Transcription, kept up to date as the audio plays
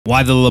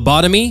Why the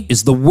lobotomy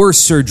is the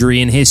worst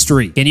surgery in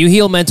history. Can you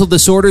heal mental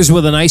disorders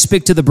with an ice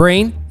pick to the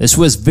brain? This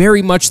was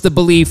very much the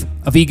belief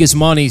of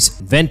Manis,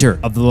 inventor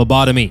of the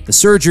lobotomy. The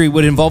surgery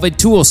would involve a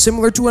tool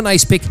similar to an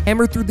ice pick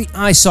hammered through the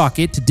eye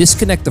socket to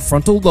disconnect the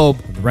frontal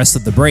lobe from the rest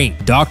of the brain.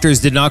 Doctors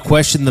did not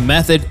question the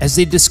method as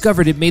they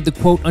discovered it made the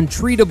quote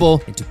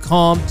untreatable into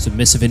calm,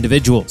 submissive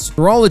individuals.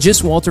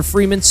 Neurologist Walter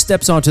Freeman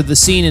steps onto the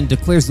scene and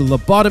declares the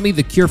lobotomy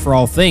the cure for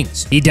all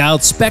things. He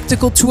dialed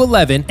Spectacle to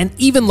 11 and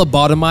even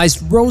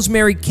lobotomized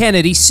Rosemary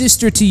Kennedy,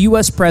 sister to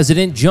U.S.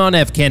 President John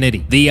F.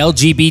 Kennedy. The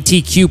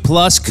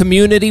LGBTQ+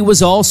 community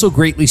was also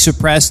greatly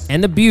suppressed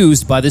and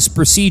abused by this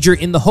procedure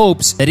in the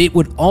hopes that it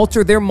would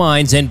alter their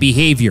minds and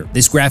behavior.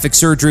 This graphic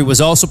surgery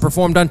was also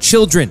performed on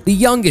children, the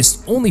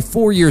youngest only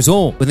 4 years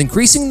old. With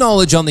increasing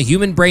knowledge on the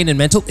human brain and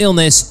mental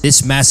illness,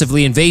 this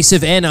massively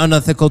invasive and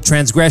unethical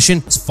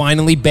transgression was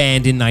finally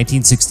banned in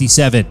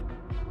 1967.